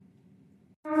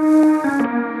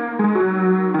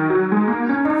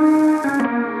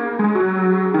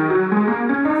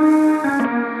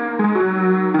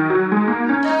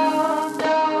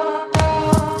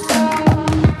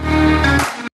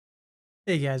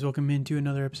guys? Welcome into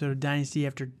another episode of Dynasty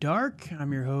After Dark.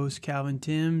 I'm your host, Calvin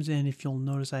Timms, and if you'll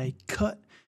notice, I cut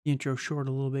the intro short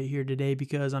a little bit here today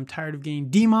because I'm tired of getting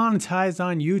demonetized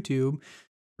on YouTube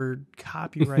for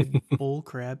copyright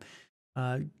bullcrap.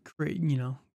 Find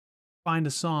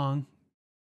a song,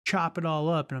 chop it all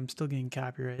up, and I'm still getting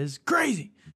copyright. It's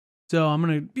crazy. So I'm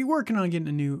going to be working on getting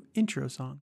a new intro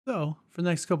song. So for the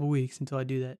next couple weeks until I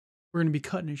do that, we're going to be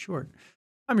cutting it short.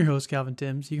 I'm your host, Calvin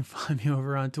Timms. You can find me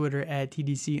over on Twitter at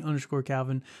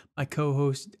TDC_Calvin, my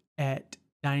co-host at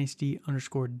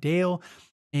Dynasty_Dale.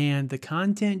 And the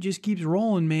content just keeps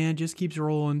rolling, man. Just keeps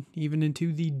rolling, even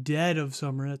into the dead of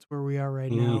summer. That's where we are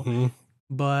right now.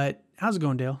 But how's it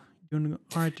going, Dale? Doing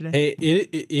all right today? Hey,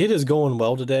 it is going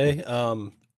well today.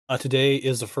 Today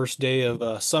is the first day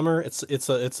of summer. It's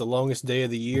the longest day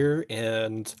of the year,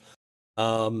 and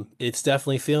it's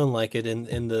definitely feeling like it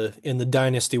in the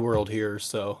dynasty world here.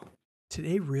 So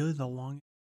Today really the longest.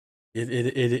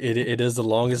 it is the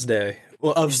longest day.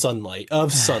 Well, of sunlight at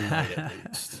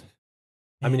least.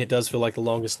 I mean, it does feel like the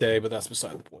longest day, but that's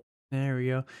beside the point. There we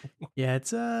go. Yeah,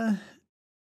 it's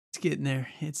getting there.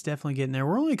 It's definitely getting there.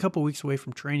 We're only a couple weeks away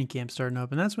from training camp starting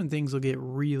up, and that's when things will get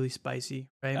really spicy,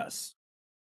 right? Yes.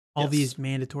 All these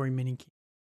mandatory mini camps.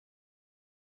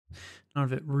 None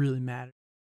of it really matters.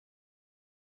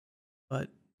 But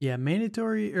yeah,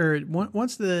 mandatory, or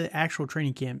once the actual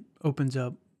training camp opens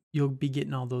up, you'll be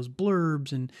getting all those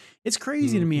blurbs, and it's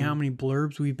crazy to me how many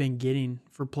blurbs we've been getting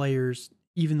for players,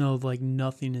 even though like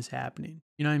nothing is happening.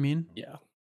 You know what I mean? Yeah.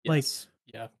 Yes.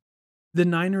 Yeah. The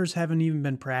Niners haven't even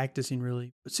been practicing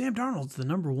really, but Sam Darnold's the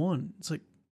number one. It's like,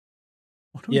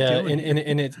 what are we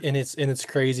doing? It's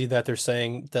crazy that they're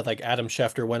saying that like Adam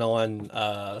Schefter went on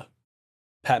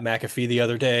Pat McAfee the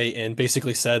other day and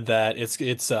basically said that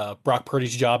it's Brock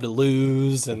Purdy's job to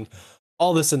lose and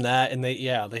all this and that, and they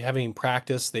haven't even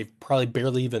practiced. They've probably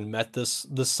barely even met this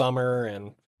summer,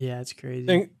 and yeah, it's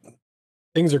crazy.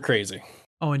 Things are crazy.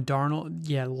 Oh, and Darnold,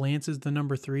 yeah, Lance is the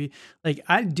number 3. Like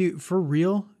I do for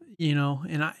real, you know,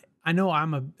 and I know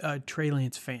I'm a Trey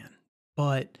Lance fan,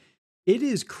 but it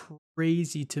is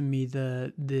crazy to me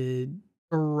the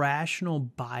irrational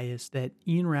bias that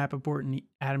Ian Rappaport and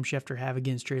Adam Schefter have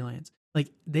against Trey Lance. Like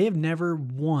they have never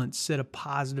once said a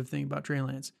positive thing about Trey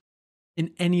Lance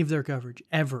in any of their coverage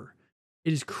ever.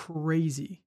 It is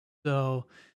crazy. So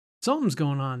something's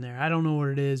going on there. I don't know what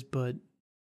it is, but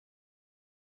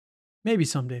maybe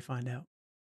someday find out.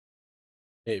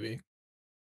 Maybe.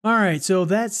 All right. So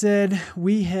that said,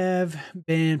 we have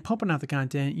been pumping out the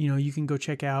content. You know, you can go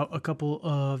check out a couple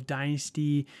of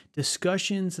Dynasty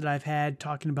discussions that I've had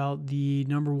talking about the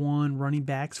number 1 running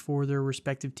backs for their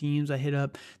respective teams. I hit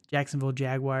up Jacksonville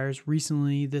Jaguars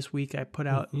recently. This week, I put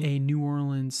out a New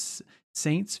Orleans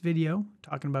Saints video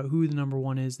talking about who the number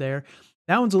 1 is there.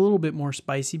 That one's a little bit more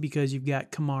spicy because you've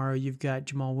got Kamara, you've got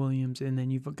Jamal Williams, and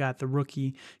then you've got the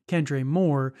rookie Kendre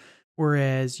Moore.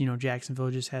 Whereas, you know, Jacksonville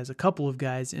just has a couple of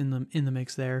guys in the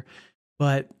mix there.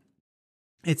 But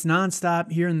it's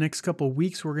nonstop. Here in the next couple of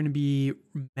weeks, we're going to be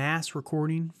mass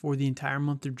recording for the entire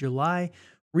month of July,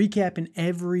 recapping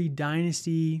every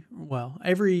dynasty,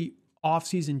 every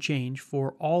offseason change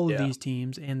for all of these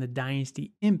teams and the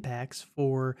dynasty impacts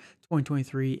for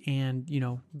 2023 and, you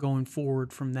know, going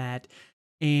forward from that.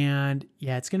 And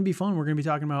yeah, it's going to be fun. We're going to be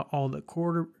talking about all the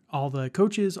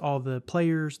coaches, all the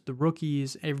players, the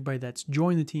rookies, everybody that's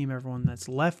joined the team, everyone that's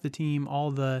left the team, all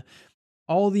the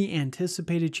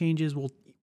anticipated changes. We'll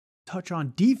touch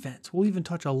on defense. We'll even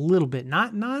touch a little bit,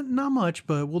 not much,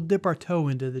 but we'll dip our toe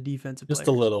into the defensive just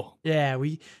players. A little. Yeah,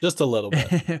 just a little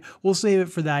bit. We'll save it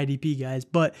for the IDP guys,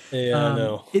 but I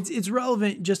know. It's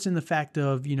relevant just in the fact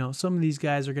of, you know, some of these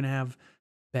guys are going to have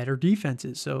better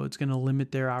defenses, so it's going to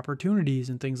limit their opportunities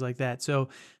and things like that. So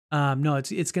no,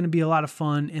 it's going to be a lot of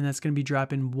fun, and that's going to be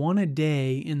dropping 1 a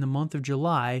day in the month of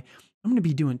July. I'm going to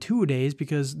be doing 2 a days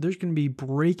because there's going to be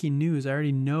breaking news. I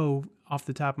already know off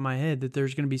the top of my head that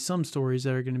there's going to be some stories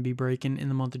that are going to be breaking in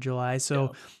the month of July.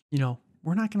 So, you know,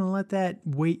 we're not going to let that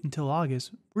wait until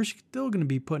August. We're still going to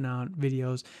be putting out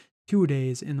videos 2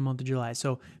 days in the month of July.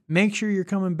 So make sure you're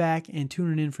coming back and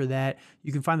tuning in for that.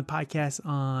 You can find the podcast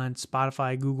on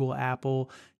Spotify, Google, Apple,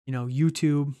 you know,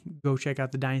 YouTube. Go check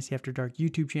out the Dynasty After Dark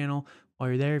YouTube channel. While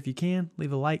you're there, if you can,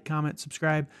 leave a like, comment,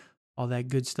 subscribe, all that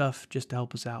good stuff just to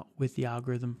help us out with the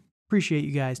algorithm. Appreciate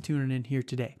you guys tuning in here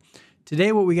today.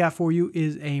 Today, what we got for you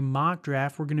is a mock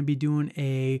draft. We're going to be doing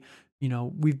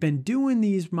we've been doing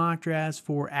these mock drafts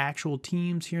for actual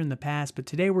teams here in the past, but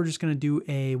today we're just going to do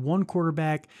a 1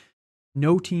 quarterback,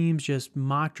 no teams, just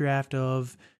mock draft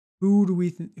of who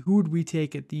would we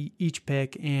take at each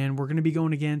pick, and we're going to be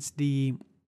going against the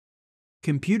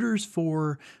computers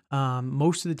for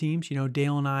most of the teams. You know,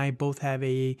 Dale and I both have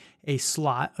a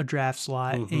slot, a draft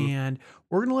slot, Hmm. and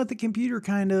we're gonna let the computer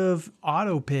kind of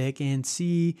auto pick and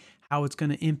see how it's going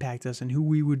to impact us and who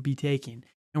we would be taking.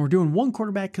 And we're doing one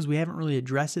quarterback because we haven't really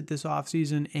addressed it this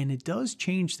offseason, and it does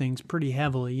change things pretty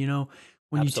heavily. You know,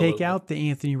 when you take Absolutely. out the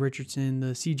Anthony Richardson, the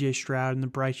CJ Stroud, and the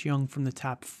Bryce Young from the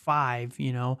top five,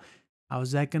 you know, how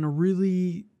is that going to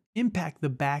really impact the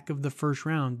back of the first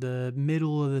round, the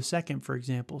middle of the second, for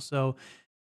example? So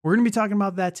we're going to be talking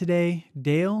about that today.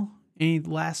 Dale, any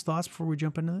last thoughts before we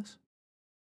jump into this?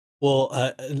 Well,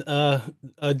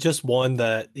 just one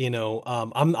that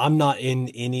I'm not in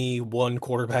any one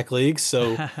quarterback league,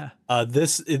 so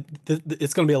it's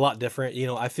going to be a lot different. You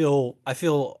know, I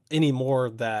feel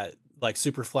anymore that like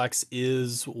Superflex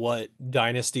is what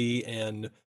Dynasty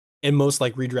and most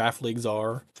like redraft leagues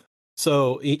are.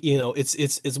 So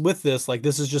it's with this, like,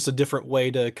 this is just a different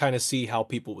way to kind of see how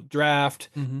people would draft,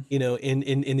 Hmm.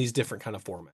 in these different kind of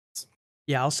formats.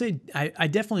 Yeah, I'll say I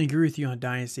definitely agree with you on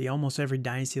Dynasty. Almost every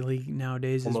Dynasty league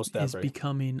nowadays Almost is every.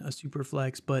 becoming a super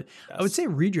flex, but I would Yes. say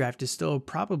redraft is still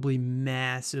probably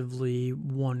massively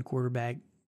one quarterback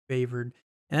favored.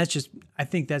 And that's just I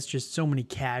think that's just so many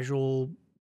casual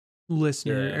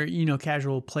listener Yeah. or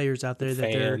casual players out there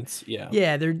that they're Fans. Yeah.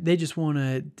 yeah, they just want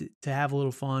to have a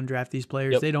little fun, draft these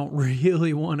players. Yep. They don't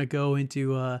really want to go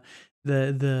into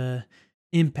the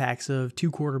impacts of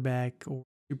two quarterback or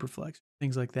super flex,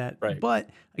 things like that. Right. But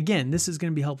again, this is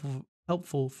going to be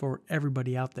helpful for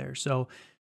everybody out there. So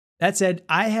that said,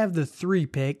 I have the 3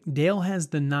 pick. Dale has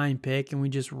the 9 pick, and we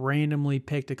just randomly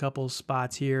picked a couple of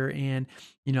spots here. And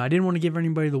I didn't want to give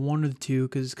anybody the 1 or the 2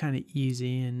 because it's kind of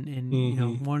easy, and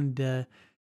Hmm. wanted to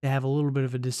have a little bit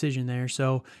of a decision there.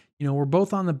 So we're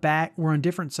both on the back. We're on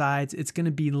different sides. It's going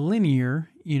to be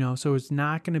linear, so it's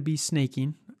not going to be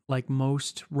snaking like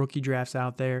most rookie drafts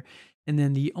out there. And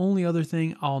then the only other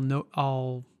thing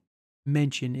I'll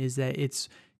mention is that it's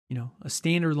a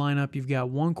standard lineup. You've got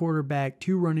one quarterback,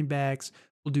 2 running backs.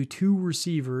 We'll do 2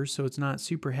 receivers, so it's not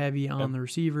super heavy on Okay. the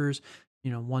receivers.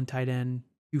 1 tight end,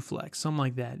 2 flex, something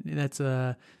like that. That's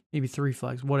maybe 3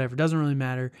 flex, whatever. Doesn't really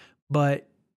matter. But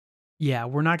yeah,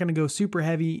 we're not going to go super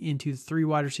heavy into the 3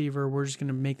 wide receiver. We're just going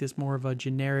to make this more of a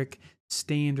generic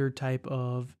standard type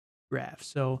of draft.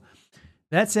 So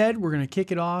that said, we're going to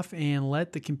kick it off and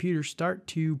let the computer start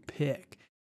to pick.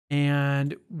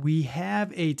 And we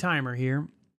have a timer here.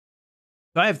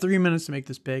 So I have 3 minutes to make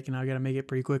this pick, and I got to make it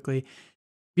pretty quickly.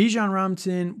 Bijan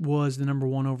Robinson was the number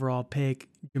 1 overall pick.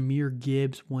 Jahmyr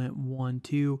Gibbs went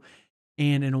 1-2.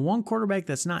 And in a one quarterback,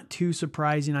 that's not too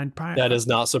surprising. That is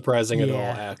not surprising at all,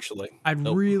 Yeah, actually. I'd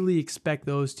Nope. really expect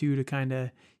those 2 to kind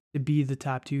of to be the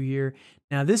top 2 here.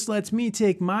 Now, this lets me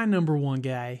take my number 1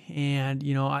 guy, and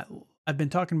I've been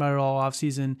talking about it all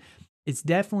offseason. It's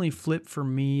definitely flipped for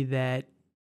me that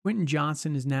Quentin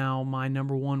Johnson is now my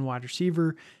number 1 wide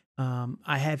receiver.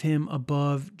 I have him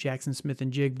above Jackson Smith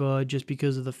and Jigba just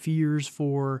because of the fears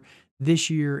for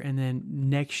this year and then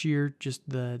next year, just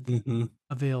the Hmm.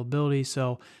 availability.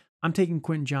 So I'm taking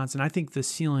Quentin Johnson. I think the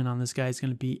ceiling on this guy is going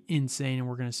to be insane, and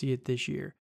we're going to see it this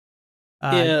year.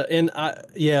 Uh, And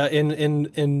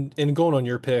going on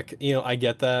your pick, I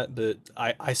get that, but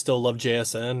I still love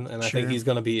JSN, and I think sure. he's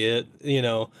going to be it.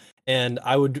 And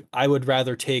I would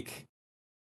rather take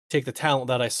the talent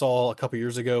that I saw a couple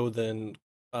years ago than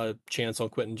a chance on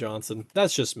Quentin Johnson.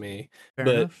 That's just me, Fair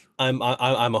but enough. I'm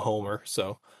a homer,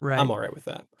 so I'm Right. all right with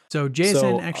that. So JSN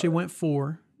So, actually went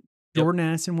 4. yep, Jordan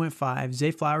Addison went 5.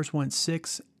 Zay Flowers went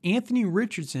 6. Anthony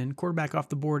Richardson, quarterback off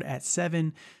the board at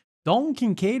 7. Dalton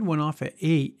Kincaid went off at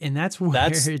 8, and that's where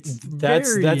that's it's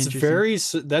that's very that's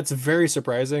interesting. that's very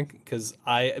surprising because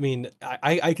I mean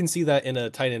I can see that in a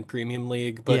tight end premium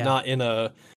league, but Yeah. not in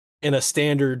a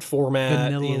standard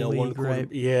format. Vanilla One league, quarter.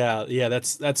 right? Yeah,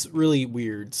 that's really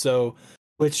weird. So,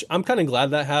 which I'm kind of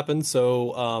glad that happened.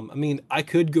 So, I mean, I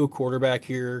could go quarterback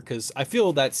here because I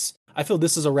feel this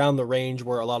is around the range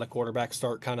where a lot of quarterbacks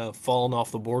start kind of falling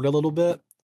off the board a little bit.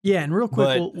 Yeah, and real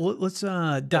quick, But let's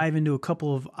yeah, dive into a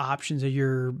couple of options that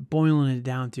you're boiling it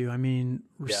down to. I mean,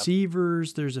 yeah.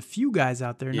 receivers. There's a few guys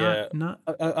out there. Not Yeah. not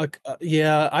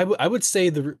Yeah, I would say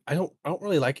I don't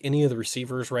really like any of the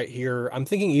receivers right here. I'm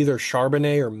thinking either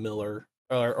Charbonnet or Miller,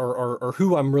 or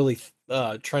who I'm really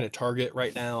trying to target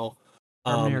right now.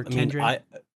 Charbonnet or I mean, Kendrick.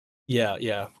 yeah,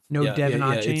 yeah, No yeah, yeah, Devin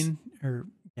yeah. It's Achane or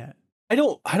yeah. I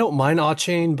don't mind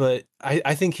Chain, but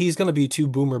I think he's gonna be too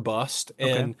boomer bust.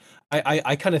 Okay, And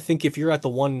I kind of think if you're at the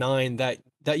 1-9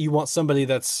 that you want somebody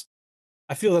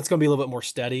I feel that's gonna be a little bit more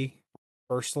steady,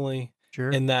 personally, sure.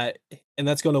 and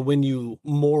that's gonna win you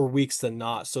more weeks than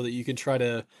not, so that you can try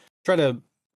to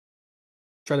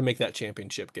try to make that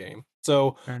championship game.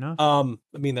 So, Fair enough.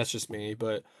 I mean that's just me,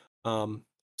 but um,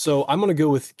 so I'm gonna go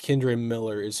with Kendre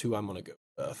Miller is who I'm gonna go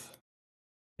with.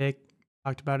 Pick.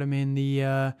 Talked about him in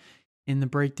the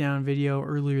breakdown video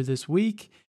earlier this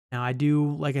week. Now, I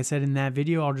do, like I said in that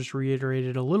video, I'll just reiterate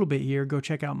it a little bit here. Go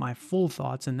check out my full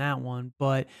thoughts in that one.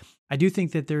 But I do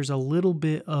think that there's a little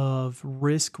bit of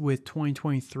risk with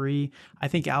 2023. I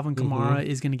think Alvin Kamara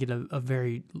is going to get a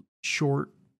very short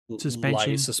suspension. Light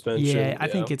Yeah, suspension. I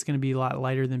think it's going to be a lot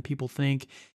lighter than people think.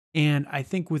 And I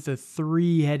think with the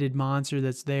three-headed monster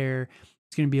that's there,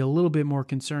 it's going to be a little bit more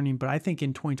concerning. But I think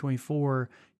in 2024,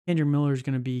 Kendre Miller is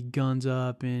going to be guns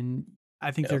up, and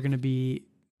I think they're going to be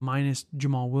minus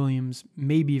Jamal Williams,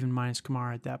 maybe even minus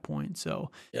Kamara at that point. So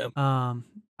I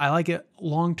like it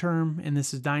long term, and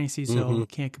this is Dynasty, so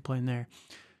can't complain there.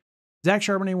 Zach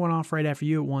Charbonnet went off right after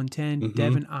you at 110.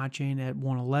 Devin Achane at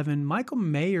 111. Michael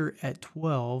Mayer at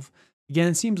 12. Again,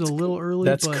 it seems a little early.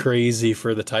 That's crazy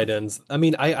for the tight ends. I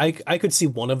mean, I could see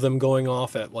one of them going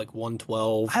off at like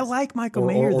 112. I like Michael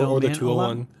Mayer though, or man. the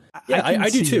 201. Yeah, I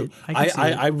do too.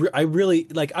 I really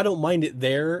like. I don't mind it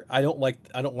there. I don't like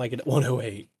it at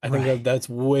 108. I think that's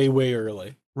way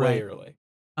early. Way early.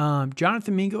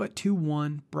 Jonathan Mingo at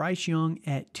 2-1, Bryce Young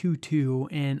at 2-2,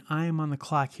 and I am on the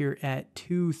clock here at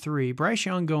 2-3. Bryce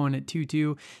Young going at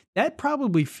 2-2. That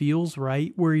probably feels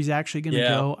right where he's actually going to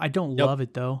go. I don't love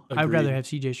it though. Agreed. I'd rather have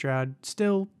CJ Stroud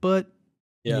still, but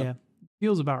yeah,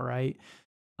 feels about right.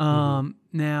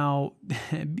 Now,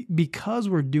 because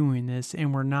we're doing this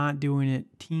and we're not doing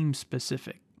it team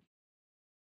specific,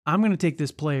 I'm going to take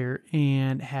this player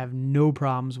and have no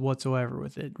problems whatsoever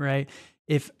with it, right?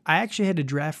 If I actually had to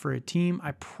draft for a team,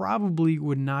 I probably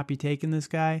would not be taking this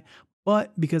guy.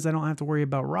 But because I don't have to worry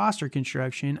about roster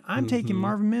construction, I'm taking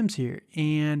Marvin Mims here.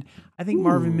 And I think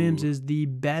Marvin Mims is the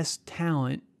best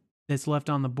talent that's left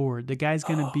on the board. The guy's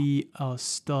going to be a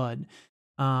stud.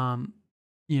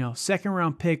 Second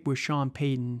round pick with Sean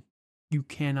Payton, you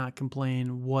cannot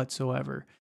complain whatsoever.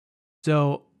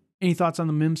 So any thoughts on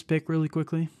the Mims pick really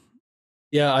quickly?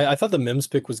 Yeah, I thought the Mims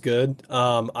pick was good.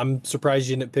 I'm surprised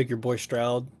you didn't pick your boy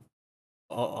Stroud,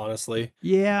 honestly.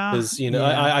 Yeah. Because,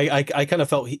 I kind of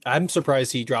felt I'm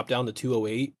surprised he dropped down to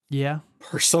 208. Yeah.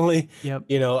 Personally.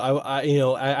 Yep.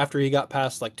 After he got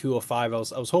past like 205, I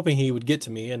was hoping he would get to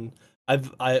me. And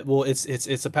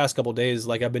it's the past couple of days,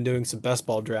 like I've been doing some best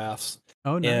ball drafts.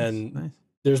 Oh, nice. And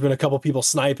there's been a couple people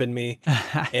sniping me.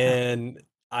 And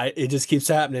it just keeps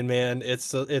happening, man.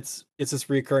 It's this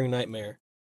recurring nightmare.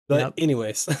 But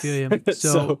anyways, I feel you.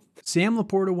 So Sam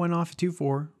Laporta went off at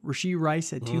 2-4, Rashee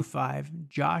Rice at 2-5,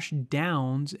 Josh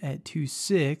Downs at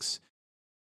 2-6,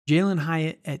 Jalen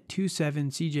Hyatt at 2-7,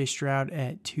 CJ Stroud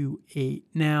at 2-8.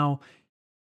 Now,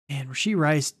 man, Rashee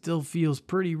Rice still feels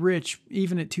pretty rich,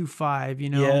 even at 2-5.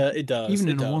 Yeah, it does. Even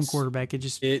in a one quarterback, it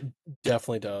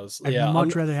definitely does. I'd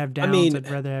much rather have Downs. I'd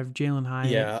rather have Jalen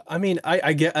Hyatt. Yeah, I mean,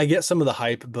 I get some of the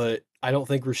hype, but I don't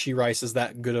think Rashee Rice is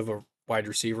that good of a wide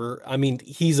receiver. I mean,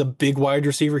 he's a big wide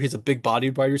receiver. He's a big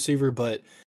bodied wide receiver, but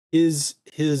his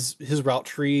route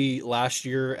tree last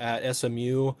year at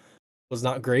SMU was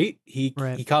not great. He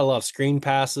caught a lot of screen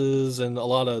passes and a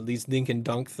lot of these dink and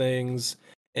dunk things,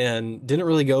 and didn't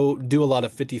really go do a lot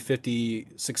of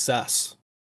 50-50 success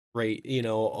rate,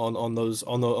 on those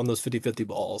 50-50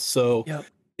 balls. So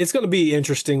it's going to be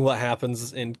interesting what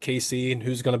happens in KC and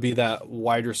who's going to be that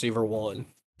wide receiver one.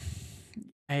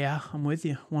 Yeah, I'm with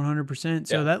you 100%.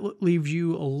 So that leaves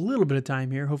you a little bit of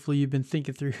time here. Hopefully you've been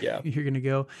thinking through who you're going to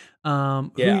go.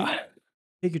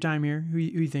 Take your time here. Who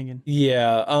you thinking?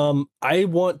 Yeah. I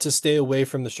want to stay away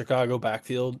from the Chicago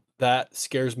backfield. That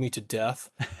scares me to death.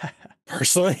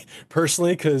 personally,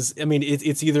 because I mean,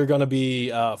 it's either going to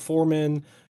be Foreman,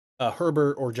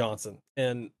 Herbert, or Johnson.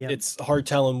 And it's hard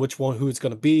telling who it's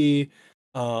going to be.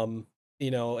 And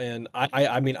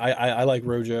I mean, I like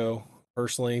Rojo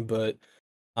personally, but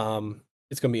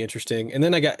it's gonna be interesting. And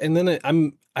then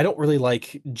I don't really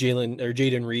like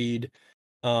Jaden Reed.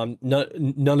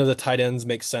 None of the tight ends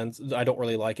make sense. I don't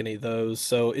really like any of those.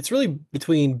 So it's really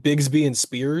between Bigsby and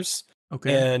Spears.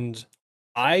 Okay. And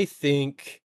I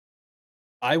think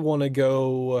I want to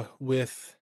go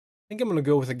with. I think I'm going to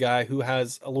go with a guy who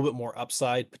has a little bit more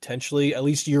upside potentially, at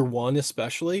least year one,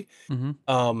 especially.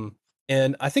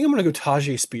 And I think I'm going to go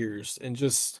Tajay Spears and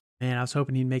just. Man, I was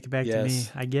hoping he'd make it back to me.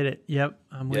 I get it. Yep,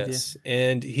 I'm with you.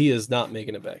 And he is not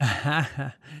making it back.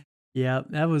 Yeah,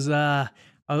 that was. I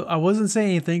wasn't saying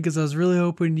anything because I was really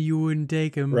hoping you wouldn't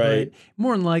take him. Right. But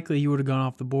more than likely, he would have gone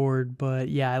off the board. But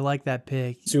yeah, I like that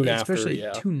pick. Soon after, especially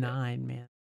 2-9, man.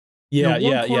 Yeah.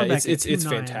 It's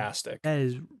fantastic. That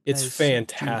is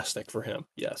fantastic for him.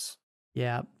 Yes.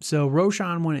 Yeah. So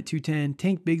Roshan went at 210,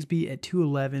 Tank Bigsby at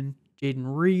 211, Jaden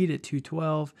Reed at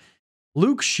 212,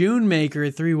 Luke Schoonmaker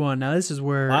at 3-1. Now this is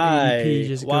where ADP Why?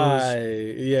 just goes. Why?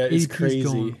 Yeah, it's ADP's going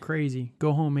crazy. crazy.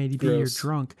 Go home, ADP. You're Gross.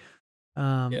 drunk.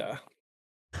 Um, Yeah.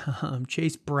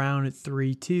 Chase Brown at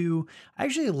 3-2. I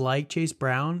actually like Chase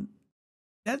Brown.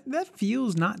 That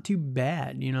feels not too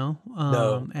bad, No,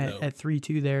 at no.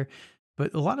 3-2 there,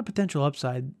 but a lot of potential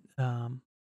upside. Man,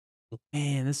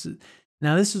 this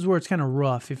is where it's kind of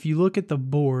rough. If you look at the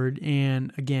board,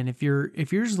 and again, if you're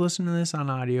just listening to this on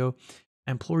audio,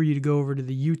 I implore you to go over to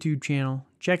the YouTube channel,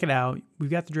 check it out.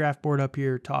 We've got the draft board up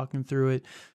here, talking through it.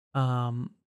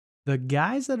 The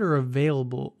guys that are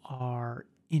available are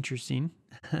interesting,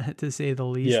 to say the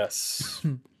least. Yes.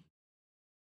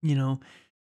 You know,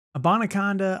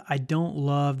 Abanaconda, I don't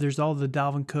love. There's all the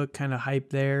Dalvin Cook kind of hype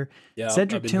there. Yeah, I've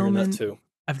Cedric been hearing that Tillman, too.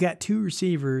 I've got 2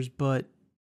 receivers, but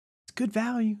it's good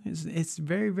value. It's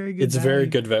very, very good It's value.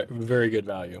 very good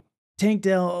value. Tank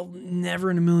Dell,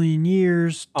 never in a million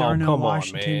years. Oh, Darnell come on,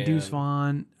 Washington, Deuce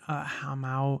man. Vaughn, I'm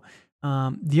out.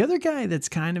 The other guy that's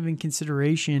kind of in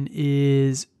consideration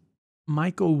is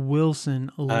Michael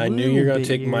Wilson. I knew you were gonna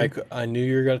take here. Mike. I knew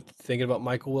you were gonna thinking about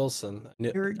Michael Wilson.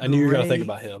 Eric I knew you were gonna think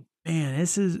Gray. about him. Man,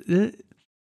 this is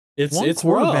It's one it's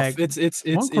quarterback. rough. It's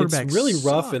quarterback really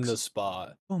rough in sucks. this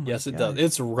spot. Oh my Yes, it does. gosh.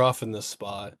 It's rough in this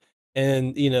spot.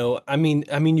 And I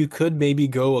mean, you could maybe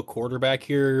go a quarterback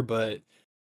here, but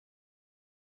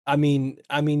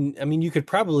you could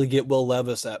probably get Will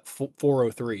Levis at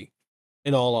 403.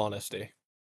 In all honesty,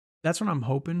 That's what I'm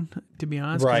hoping, to be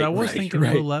honest, because I was thinking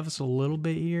Will Levis a little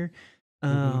bit here.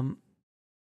 Mhm.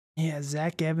 Yeah,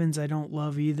 Zach Evans, I don't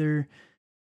love either.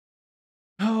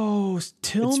 Oh,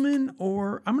 Tillman,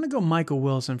 or I'm gonna go Michael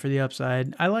Wilson for the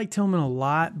upside. I like Tillman a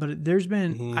lot, but there's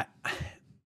been Mhm.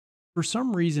 for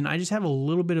some reason I just have a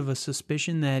little bit of a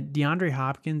suspicion that DeAndre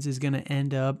Hopkins is gonna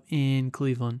end up in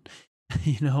Cleveland. I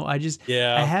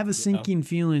Yeah, have a yeah. sinking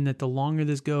feeling that the longer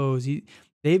this goes,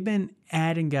 they've been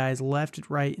adding guys left,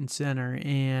 right, and center,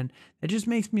 and it just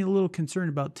makes me a little concerned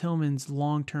about Tillman's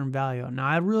long-term value. Now,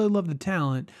 I really love the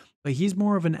talent, but he's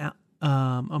more of an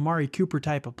Amari Cooper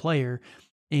type of player,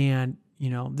 and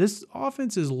this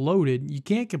offense is loaded. You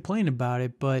can't complain about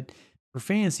it, but for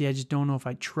fantasy, I just don't know if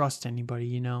I trust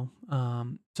anybody. So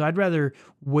I'd rather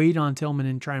wait on Tillman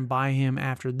and try and buy him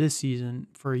after this season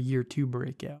for a year 2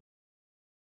 breakout.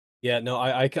 Yeah, no,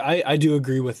 I do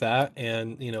agree with that,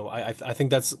 and I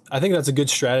think that's a good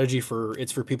strategy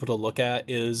for people to look at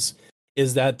is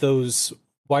that those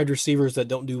wide receivers that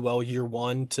don't do well year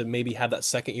 1 to maybe have that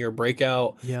second year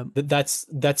breakout. Yep. That's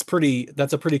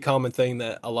a pretty common thing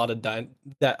that a lot of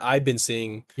that I've been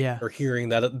seeing Yeah. or hearing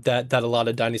that a lot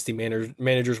of dynasty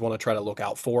managers want to try to look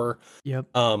out for. Yep.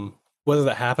 Whether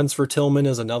that happens for Tillman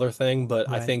is another thing, but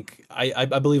I Right. think I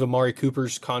believe Amari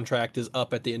Cooper's contract is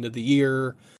up at the end of the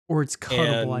year. Or it's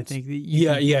cuttable. I And think that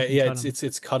yeah, cut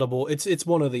it's cuttable. It's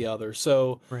one or the other.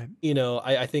 So, Right.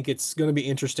 I think it's going to be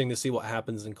interesting to see what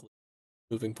happens in Cleveland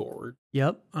moving forward.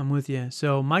 Yep, I'm with you.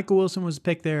 So Michael Wilson was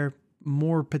picked there,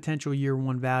 more potential year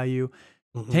 1 value.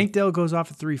 Mhm. Tank Dell goes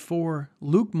off at 3-4.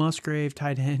 Luke Musgrave,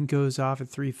 tight end, goes off at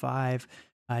 3-5.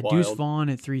 Deuce Wild. Vaughn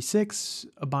at 3-6.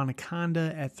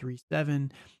 Abanaconda at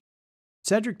 3-7.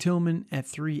 Cedric Tillman at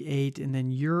 3-8, and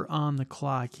then you're on the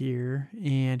clock here.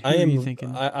 And who are you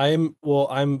thinking?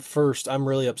 I'm first. I'm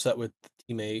really upset with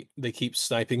the teammate. They keep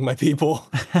sniping my people.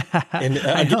 And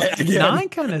I know. again, 9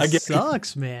 kind of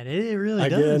sucks, man. It really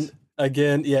does.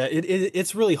 Again, yeah,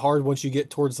 it's really hard once you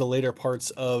get towards the later parts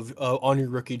of on your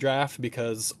rookie draft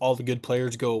because all the good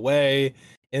players go away,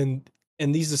 and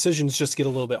these decisions just get a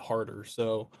little bit harder.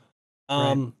 So,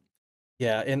 Right.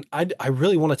 yeah, and I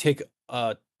really want to take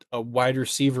a wide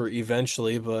receiver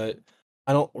eventually, but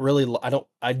I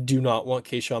do not want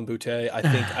Kayshon Boutte. I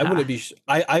think I wouldn't be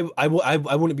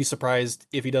I wouldn't be surprised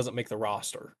if he doesn't make the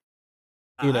roster.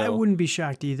 I wouldn't be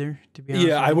shocked either, to be honest.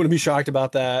 Yeah, with I you. wouldn't be shocked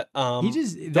about that. That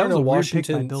was a Darnell weird pick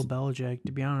by Washington. Bill Belichick,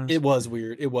 to be honest. It was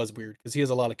weird. It was weird because he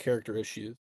has a lot of character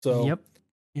issues. So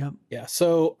Yep. yeah.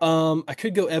 So I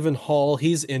could go Evan Hall.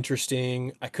 He's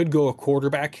interesting. I could go a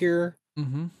quarterback here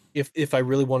Mm-hmm. if I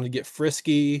really wanted to get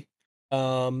frisky.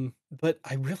 But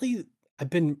I've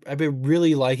been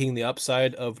really liking the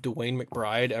upside of Dwayne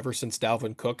McBride ever since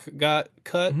Dalvin Cook got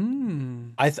cut.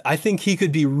 Mm. I think he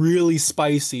could be really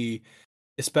spicy,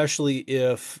 especially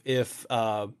if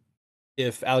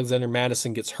Alexander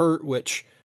Madison gets hurt, which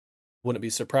wouldn't be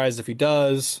surprised if he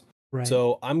does. Right.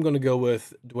 So I'm going to go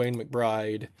with Dwayne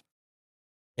McBride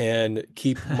and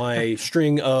keep my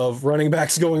string of running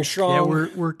backs going Yeah, strong.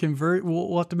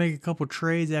 we'll have to make a couple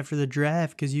trades after the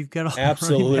draft because you've got all the running backs.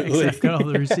 Absolutely. I've got all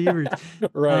the receivers.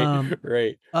 Right,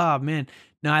 right. Oh man,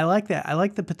 no, I like that. I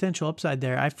like the potential upside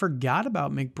there. I forgot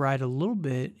about McBride a little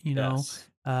bit, Yes,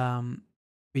 but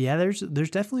yeah, there's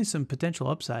definitely some potential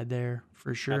upside there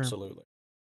for sure. absolutely.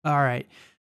 All right,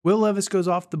 Will Levis goes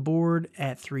off the board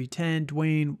at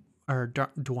 310.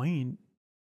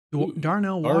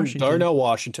 Darnell Washington Darnell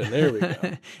Washington. There we go.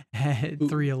 at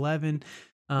 311.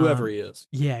 Whoever he is.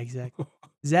 Yeah, exactly.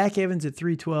 Zach Evans at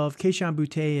 312. Keishawn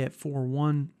Butte at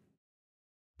 4-1.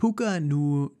 Puka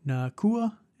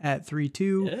Nakua at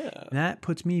 3-2. Yeah. And that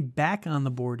puts me back on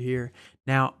the board here.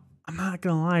 Now, I'm not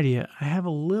going to lie to you. I have a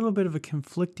little bit of a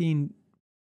conflicting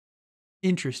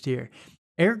interest here.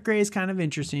 Eric Gray is kind of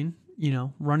interesting,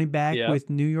 running back with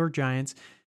New York Giants.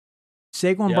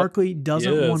 Saquon Barkley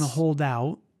doesn't want to hold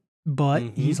out, but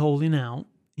he's holding out.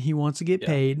 He wants to get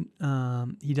paid.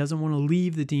 He doesn't want to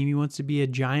leave the team. He wants to be a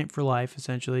Giant for life,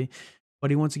 essentially, but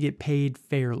he wants to get paid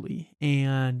fairly.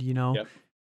 And,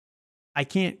 I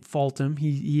can't fault him.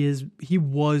 He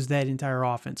was that entire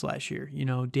offense last year.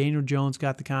 Daniel Jones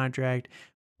got the contract,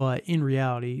 but in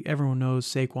reality, everyone knows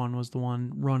Saquon was the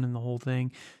one running the whole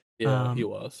thing. Yeah, he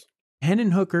was.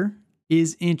 Hendon Hooker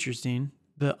is interesting,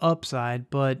 the upside,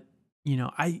 but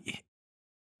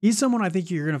he's someone I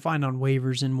think you're going to find on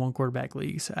waivers in one quarterback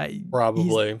leagues.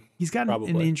 Probably. He's got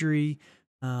an injury,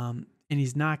 and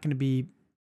he's not going to be.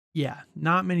 Yeah,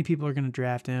 not many people are going to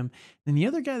draft him. And the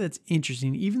other guy that's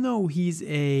interesting, even though he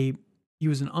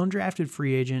was an undrafted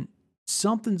free agent,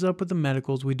 something's up with the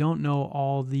medicals. We don't know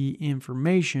all the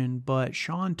information, but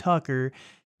Sean Tucker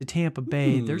to Tampa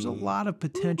Bay, there's a lot of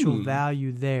potential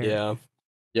value there. Yeah.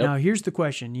 Yep. Now, here's the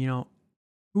question,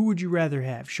 who would you rather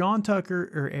have, Sean Tucker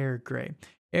or Eric Gray?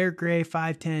 Eric Gray,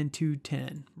 5'10",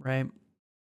 210, right?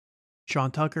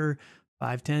 Sean Tucker,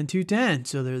 5'10", 210.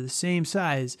 So they're the same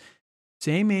size.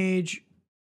 Same age.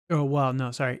 Oh, well,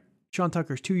 no, sorry. Sean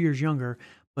Tucker's 2 years younger,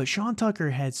 but Sean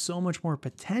Tucker had so much more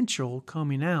potential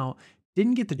coming out.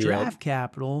 Didn't get the draft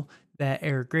capital that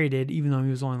Eric Gray did, even though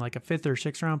he was only like a 5th or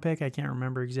 6th round pick. I can't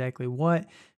remember exactly what.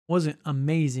 Wasn't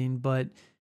amazing, but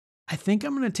I think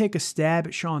I'm going to take a stab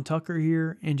at Sean Tucker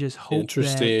here and just hope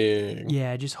just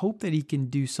hope that he can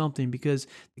do something, because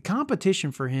the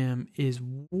competition for him is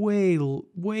way,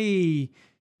 way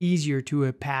easier to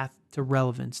a path to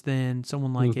relevance than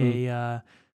someone like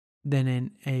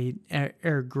than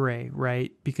Eric Gray,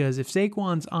 right? Because if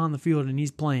Saquon's on the field and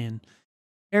he's playing,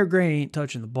 Eric Gray ain't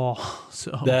touching the ball.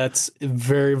 So that's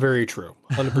very, very true.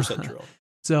 100% true.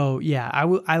 So yeah,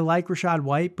 I like Rachaad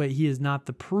White, but he is not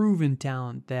the proven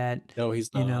talent that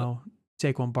he's not.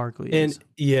 Saquon Barkley is.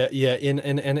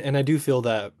 And I do feel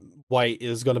that White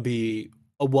is going to be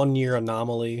a 1-year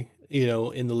anomaly,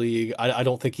 in the league. I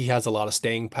don't think he has a lot of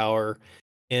staying power.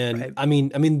 And right. I mean,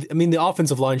 the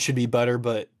offensive line should be better,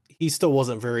 but he still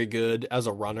wasn't very good as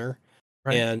a runner.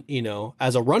 Right. And,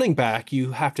 as a running back,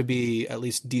 you have to be at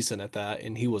least decent at that,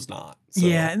 and he was not. So.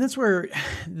 Yeah, and that's where,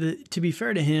 to be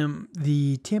fair to him,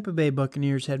 the Tampa Bay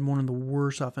Buccaneers had one of the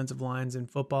worst offensive lines in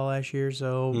football last year,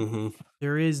 so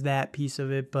there is that piece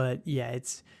of it. But yeah,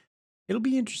 it'll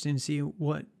be interesting to see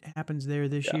what happens there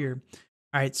this year.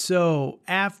 All right, so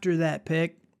after that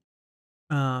pick,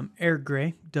 Eric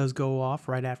Gray does go off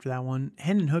right after that one.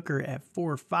 Hendon Hooker at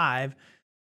 4-5.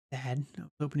 Bad. I was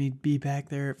hoping he'd be back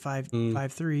there at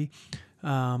 5'3".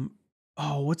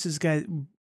 What's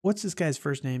this guy's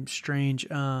first name? Strange.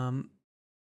 Brendan?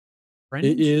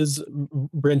 It is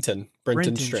Brenton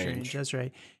Strange. That's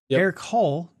right. Yep. Eric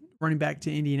Hall, running back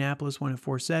to Indianapolis, went at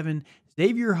 4-7.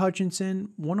 Xavier Hutchinson,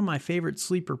 one of my favorite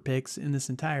sleeper picks in this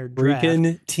entire draft.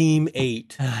 Freaking Team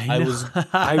 8. I was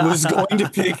going to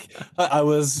pick. I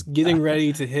was getting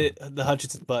ready to hit the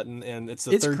Hutchinson button, and it's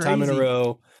the third time in a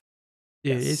row.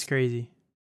 Dude, it's crazy.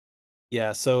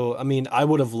 Yeah, so I mean, I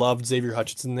would have loved Xavier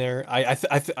Hutchinson there. I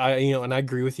and I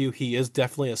agree with you. He is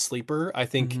definitely a sleeper. I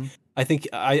think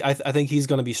he's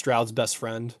going to be Stroud's best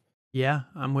friend. Yeah,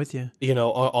 I'm with you.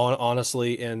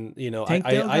 Honestly, and Tank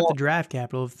Dell got the draft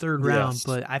capital of 3rd round,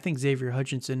 but I think Xavier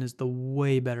Hutchinson is the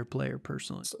way better player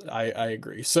personally. I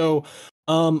agree. So,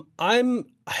 I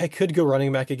could go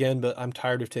running back again, but I'm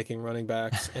tired of taking running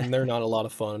backs, and they're not a lot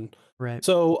of fun. Right.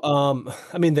 So,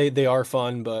 I mean, they are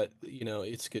fun, but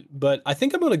it's good. But I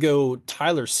think I'm going to go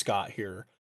Tyler Scott here.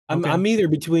 I'm either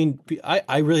between.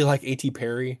 I really like A.T.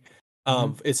 Perry.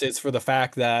 It's for the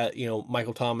fact that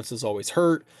Michael Thomas is always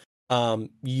hurt.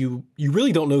 You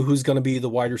really don't know who's going to be the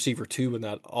wide receiver 2 in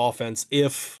that offense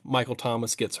if Michael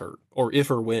Thomas gets hurt, or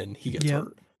if or when he gets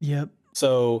hurt. Yep.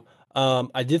 So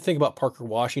I did think about Parker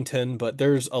Washington, but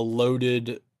there's a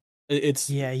loaded. It's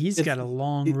Yeah, he's it's got a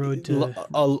long road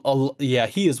to yeah,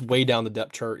 he is way down the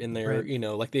depth chart in there. right. You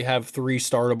know, like they have 3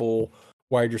 startable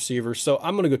wide receivers. So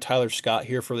I'm gonna go Tyler Scott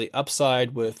here for the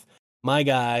upside with my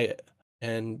guy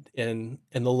and the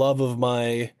love of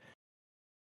my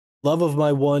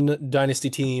one dynasty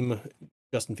team,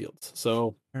 Justin Fields.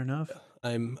 So Fair enough.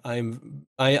 I'm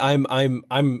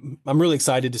really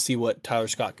excited to see what Tyler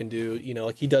Scott can do. You know,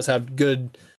 like he does have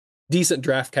decent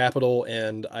draft capital,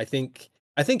 and I think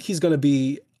he's going to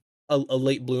be a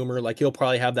late bloomer. Like he'll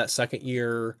probably have that second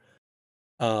year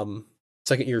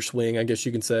swing, I guess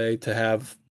you can say, to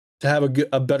have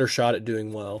a better shot at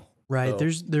doing well. Right. So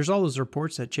There's all those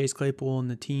reports that Chase Claypool and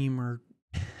the team are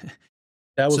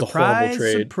that was a horrible surprise,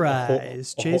 trade.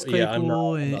 surprise. Chase Yeah, Claypool I'm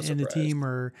not and the surprised. team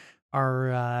are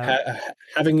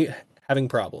Having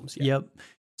problems. Yeah. yep.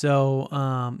 So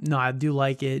no, I do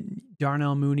like it.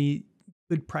 Darnell Mooney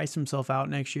could price himself out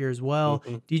next year as well.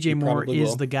 DJ He Moore probably is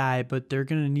will. the guy, but they're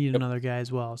going to need Yep. another guy as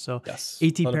well. So Yes.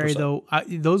 AT Perry 100%. though,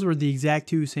 those were the exact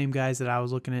two same guys that I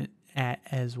was looking at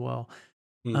as well.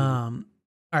 Mhm.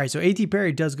 All right, so AT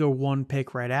Perry does go one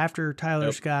pick right after Tyler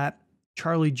Yep. Scott.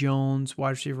 Charlie Jones, wide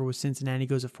receiver with Cincinnati,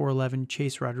 goes at 4'11.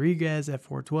 Chase Rodriguez at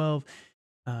 4'12.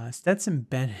 Stetson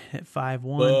Bennett at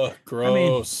 5'1. Ugh, I mean,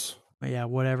 gross. yeah,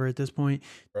 whatever at this point.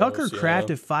 Tucker Gross, yeah. Kraft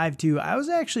at 5'2. I was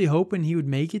actually hoping he would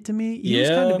make it to me. He was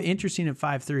kind of Yeah. interesting at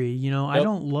 5'3. You know, I Yep.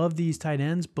 don't love these tight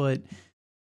ends, but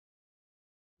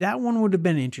that one would have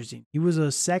been interesting. He was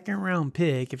a second round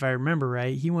pick, if I remember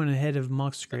right. He went ahead of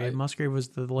Musgrave. Musgrave was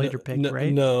the later pick,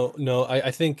 right? No. I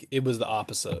think it was the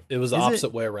opposite. It was the Is it?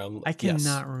 opposite way around. I Yes.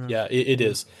 cannot remember. Yeah, it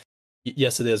is.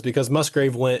 Yes, it is because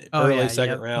Musgrave went Oh, early yeah,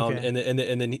 second yep, round, okay. and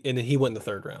then he went in the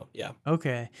third round. Yeah.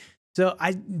 Okay. So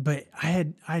but I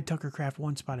had Tucker Kraft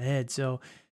one spot ahead. So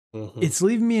Mhm. it's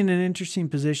leaving me in an interesting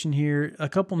position here. A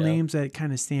couple Yeah. names that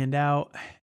kind of stand out.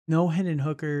 No Hendon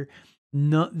Hooker.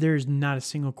 No, there's not a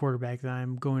single quarterback that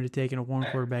I'm going to take in a one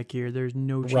quarterback here. There's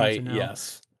no chance Right. in hell.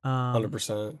 Yes. Um,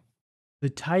 100%. the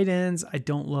tight ends I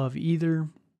don't love either.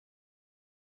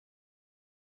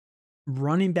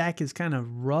 Running back is kind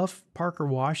of rough. Parker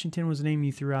Washington was a name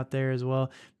you threw out there as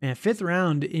well. Man, 5th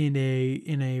round in a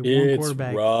one It's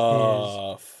quarterback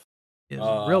rough. is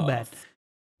real bad. Rough.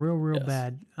 Real Yes.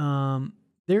 bad.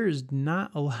 There is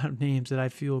not a lot of names that I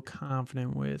feel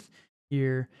confident with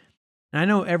here. And I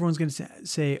know everyone's going to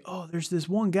say, oh, there's this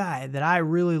one guy that I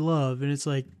really love. And it's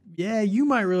like, yeah, you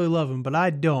might really love him, but I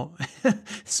don't.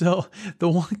 So the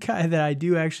one guy that I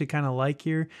do actually kind of like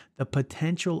here, the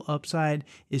potential upside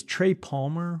is Trey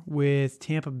Palmer with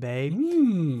Tampa Bay.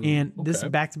 And this is Okay.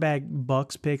 back-to-back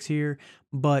Bucks picks here.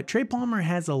 But Trey Palmer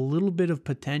has a little bit of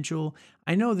potential.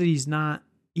 I know that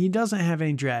he doesn't have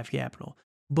any draft capital,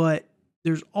 but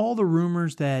there's all the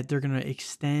rumors that they're going to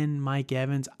extend Mike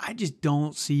Evans. I just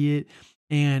don't see it.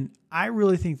 And I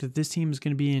really think that this team is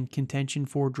going to be in contention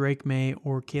for Drake May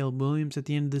or Caleb Williams at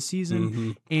the end of the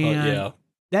season. And Yeah.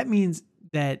 that means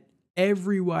that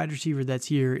every wide receiver that's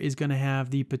here is going to have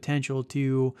the potential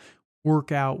to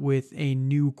work out with a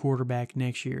new quarterback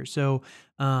next year. So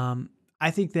I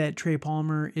think that Trey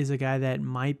Palmer is a guy that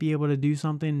might be able to do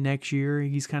something next year.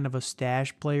 He's kind of a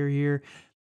stash player here.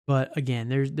 But again,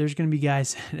 there's going to be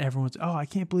guys that everyone's, oh, I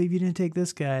can't believe you didn't take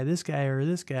this guy, or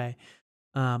this guy.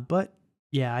 But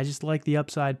yeah, I just like the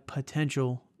upside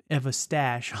potential of a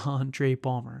stash on Trey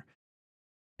Palmer.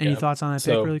 Any Yeah. thoughts on that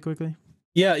pick So really quickly?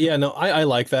 yeah, no, I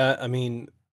like that. I mean,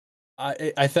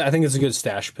 I think it's a good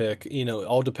stash pick. You know,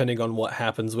 all depending on what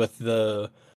happens with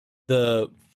the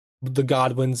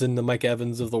Godwins and the Mike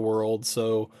Evans of the world.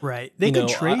 So Right. They you could know,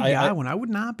 trade Godwin. I would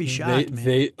not be shocked,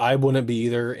 man. I wouldn't be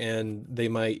either, and they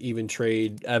might even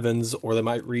trade Evans, or they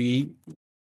might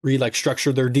like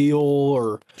structure their deal,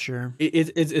 or Sure.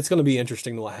 it's going to be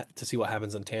interesting to see what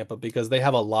happens in Tampa because they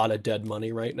have a lot of dead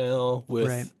money right now with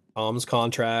Right. Tom's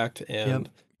contract, and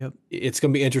Yep. it's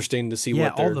going to be interesting to see Yeah,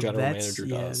 what their all the general vets. manager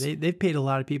Yeah, does. they've paid a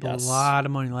lot of people Yes. a lot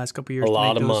of money the last couple of years A to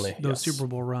lot make of money, those yes. Super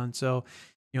Bowl runs. So,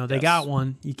 they Yes. got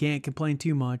one. You can't complain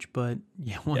too much, but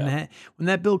yeah, when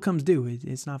that bill comes due,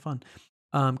 it's not fun.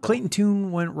 Clayton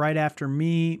Tune went right after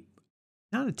me.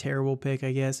 Not a terrible pick,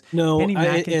 I guess. No, Kenny go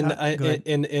ahead.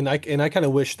 McIntosh. I kind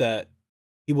of wish that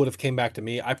he would have came back to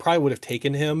me. I probably would have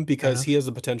taken him because enough. he has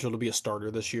the potential to be a starter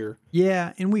this year.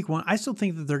 Yeah, in week 1, I still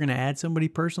think that they're going to add somebody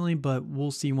personally, but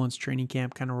we'll see once training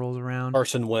camp kind of rolls around.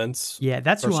 Carson Wentz. Yeah,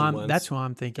 that's who Carson I'm. Wentz. That's who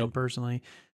I'm thinking Yep. personally.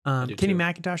 do Kenny too.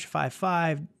 McIntosh at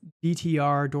 5'5",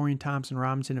 DTR, Dorian Thompson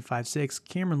Robinson at 5'6",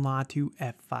 Cameron Latu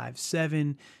at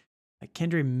 5'7".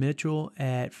 Kendra Mitchell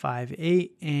at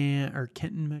 5'8", or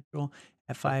Kenton Mitchell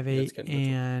at Yeah, it's 5'8", Kenton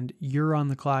Mitchell. and you're on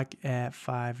the clock at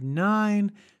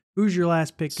 5'9". Who's your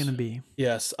last pick going to be?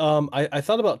 Yes. I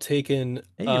thought about taking.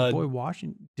 Hey, your boy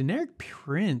Washington. Deneric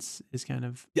Prince is kind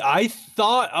of. I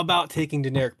thought about taking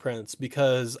Deneric Prince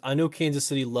because I know Kansas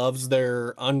City loves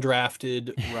their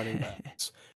undrafted running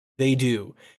backs. They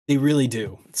do. They really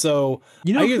do. So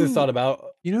You I know either who? thought about.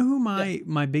 You know who Yeah.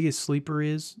 my biggest sleeper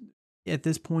is at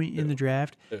this point in the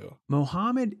draft? Who?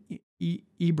 Mohammed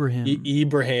Ibrahim.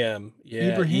 Ibrahim.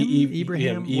 Yeah.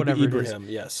 Ibrahim, whatever it is. Ibrahim.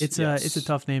 Yes. It's yes. a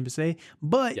tough name to say,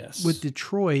 but Yes. with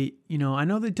Detroit, I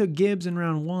know they took Gibbs in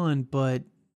round 1, but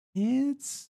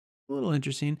it's a little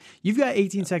interesting. You've got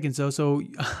 18 seconds though, so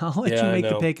I'll let you make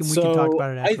the pick and we can talk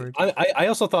about it afterwards. I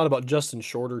also thought about Justin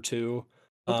Shorter too,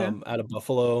 Okay. out of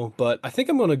Buffalo, but I think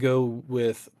I'm going to go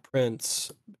with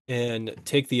Prince and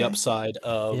take the upside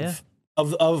of Yeah.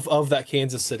 of that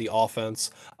Kansas City offense.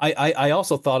 I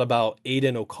also thought about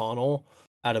Aiden O'Connell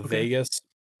out of Vegas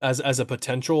as a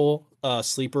potential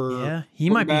sleeper. Yeah,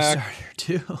 he might be a starter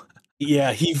too.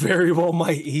 Yeah, he very well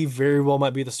might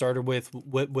be the starter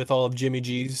with all of Jimmy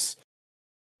G's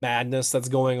madness that's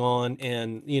going on,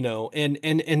 and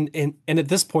and at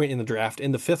this point in the draft,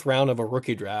 in the 5th round of a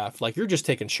rookie draft, like, you're just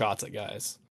taking shots at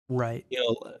guys. Right.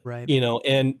 Right.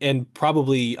 And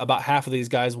probably about half of these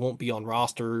guys won't be on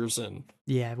rosters, and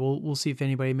yeah, we'll see if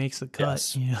anybody makes the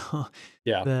cut. Yes.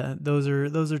 Yeah. Those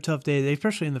are tough days,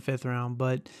 especially in the 5th round.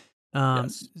 But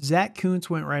Yes. Zach Kuntz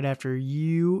went right after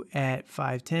you at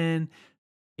 5'10",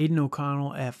 Aiden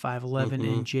O'Connell at 5'11",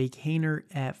 and Jake Haener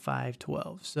at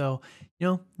 5'12". So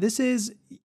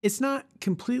it's not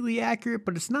completely accurate,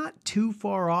 but it's not too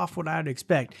far off what I'd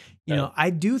expect. I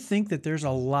do think that there's a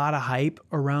lot of hype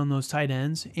around those tight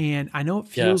ends, and I know it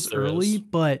feels early,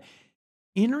 but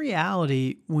in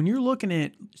reality, when you're looking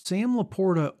at Sam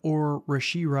Laporta or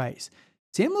Rashee Rice,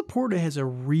 Sam Laporta has a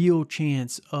real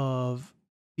chance of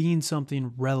being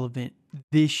something relevant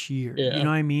this year. Yeah. You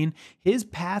know what I mean? His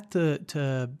path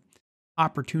to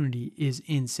opportunity is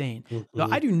insane. So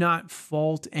I do not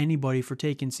fault anybody for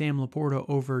taking Sam Laporta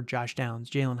over Josh Downs,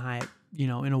 Jalen Hyatt, in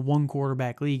a 1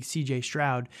 quarterback league, CJ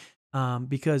Stroud,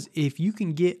 because if you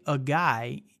can get a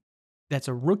guy that's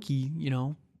a rookie,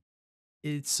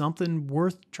 it's something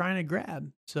worth trying to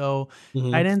grab. So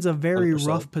tight end's a very 100%.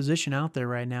 rough position out there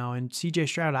right now. And CJ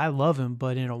Stroud, I love him,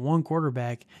 but in a 1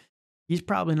 quarterback, he's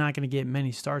probably not going to get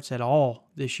many starts at all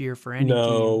this year for any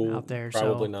team out there.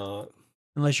 Probably not.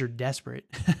 Unless you're desperate.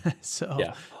 So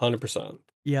yeah, 100%.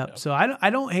 Yep. So I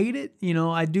don't hate it.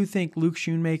 I do think Luke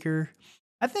Schoonmaker.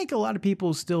 I think a lot of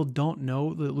people still don't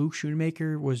know that Luke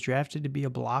Schoonmaker was drafted to be a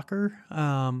blocker.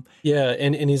 Yeah,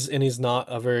 and he's not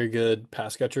a very good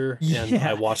pass catcher. And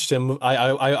I watched him.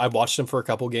 I watched him for a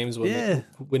couple games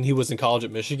when he was in college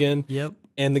at Michigan. Yep.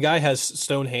 And the guy has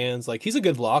stone hands. Like, he's a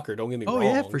good blocker. Don't get me wrong. Oh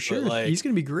yeah, for sure. Like, he's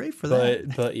gonna be great for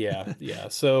that. But yeah, yeah.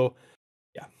 So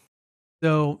yeah.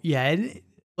 So yeah,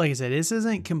 like I said, this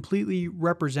isn't completely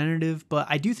representative, but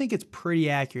I do think it's pretty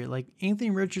accurate. Like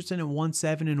Anthony Richardson at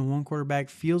 1.7 and a 1 quarterback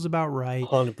feels about right.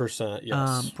 100%.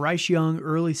 Yes. Bryce Young,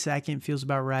 early 2nd, feels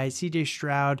about right. CJ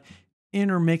Stroud,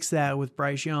 intermix that with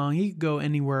Bryce Young. He could go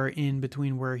anywhere in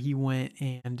between where he went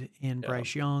and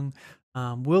Bryce Young.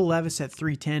 Will Levis at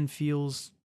 3.10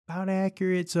 feels about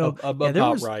accurate. So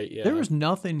there was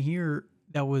nothing here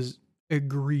that was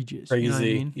egregious. Crazy. You know what I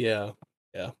mean? Yeah.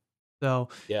 Yeah. So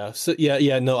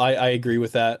yeah. No, I agree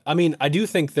with that. I mean, I do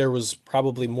think there was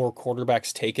probably more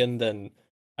quarterbacks taken than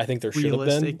I think there should have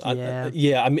been.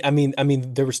 Yeah. I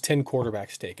mean, there was 10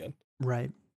 quarterbacks taken.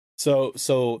 Right. So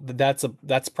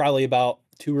that's probably about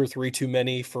 2 or 3 too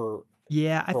many for.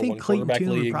 Yeah, I think Clayton Tune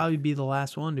would probably be the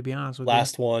last one, to be honest with you.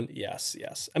 Last one, yes.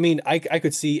 I mean, I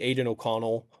could see Aiden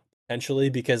O'Connell potentially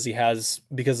because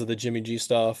of the Jimmy G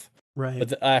stuff. Right.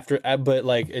 But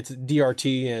like, it's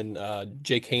DRT and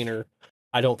Jake Haener.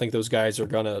 I don't think those guys are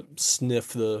gonna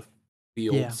sniff the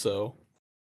field. Yeah. So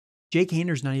Jake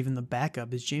Haener's not even the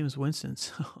backup; it's Jameis Winston.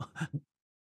 So.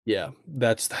 Yeah,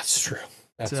 that's true.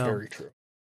 That's very true.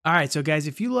 All right, so guys,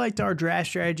 if you liked our draft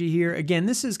strategy here, again,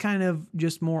 this is kind of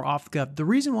just more off the cuff. The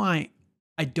reason why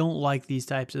I don't like these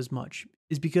types as much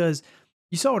is because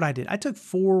you saw what I did. I took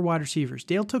 4 wide receivers.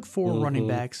 Dale took 4 running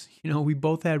backs. We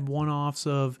both had one-offs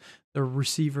of the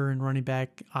receiver and running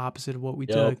back opposite of what we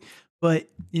took. But,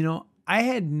 I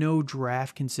had no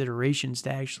draft considerations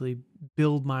to actually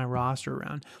build my roster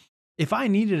around. If I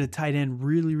needed a tight end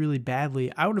really, really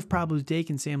badly, I would have probably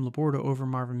taken Sam Laporta over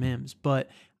Marvin Mims. But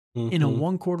in a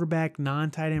 1 quarterback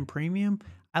non-tight end premium,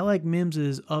 I like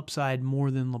Mims's upside more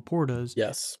than Laporta's.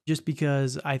 Yes. Just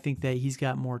because I think that he's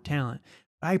got more talent.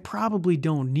 I probably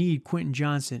don't need Quentin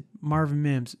Johnson, Marvin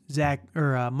Mims,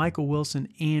 Michael Wilson,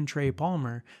 and Trey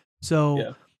Palmer. So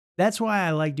Yeah. that's why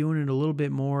I like doing it a little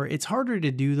bit more. It's harder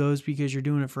to do those because you're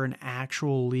doing it for an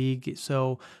actual league.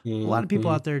 So a lot of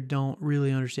people Hmm. out there don't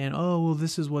really understand, oh, well,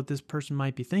 this is what this person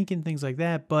might be thinking, things like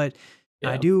that. But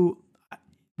I Yeah. do,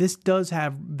 this does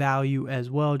have value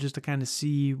as well, just to kind of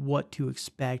see what to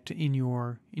expect in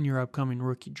your upcoming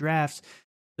rookie drafts.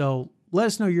 So let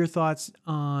us know your thoughts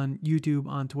on YouTube,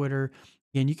 on Twitter.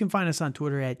 And you can find us on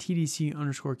Twitter at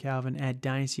TDC_Calvin, at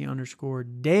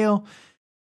Dynasty_Dale.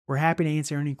 We're happy to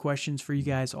answer any questions for you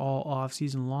guys all off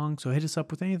season long. So hit us up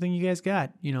with anything you guys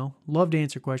got. Love to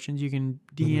answer questions. You can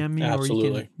DM me or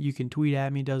Absolutely. you can tweet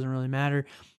at me. Doesn't really matter.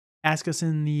 Ask us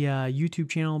in the YouTube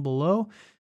channel below,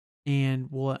 and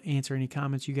we'll answer any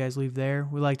comments you guys leave there.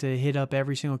 We like to hit up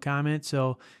every single comment.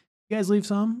 So you guys leave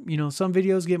some. Some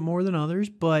videos get more than others,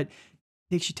 but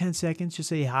it takes you 10 seconds. Just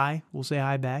say hi. We'll say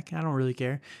hi back. I don't really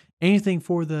care. Anything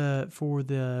for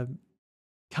the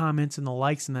comments and the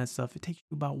likes and that stuff, it takes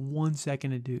you about 1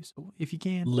 second to do. So if you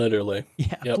can, Literally.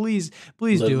 yeah, Yep. please do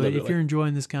it. If Literally. you're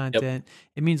enjoying this Yep. content,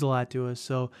 it means a lot to us.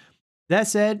 So that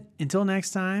said, until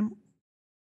next time,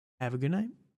 have a good night.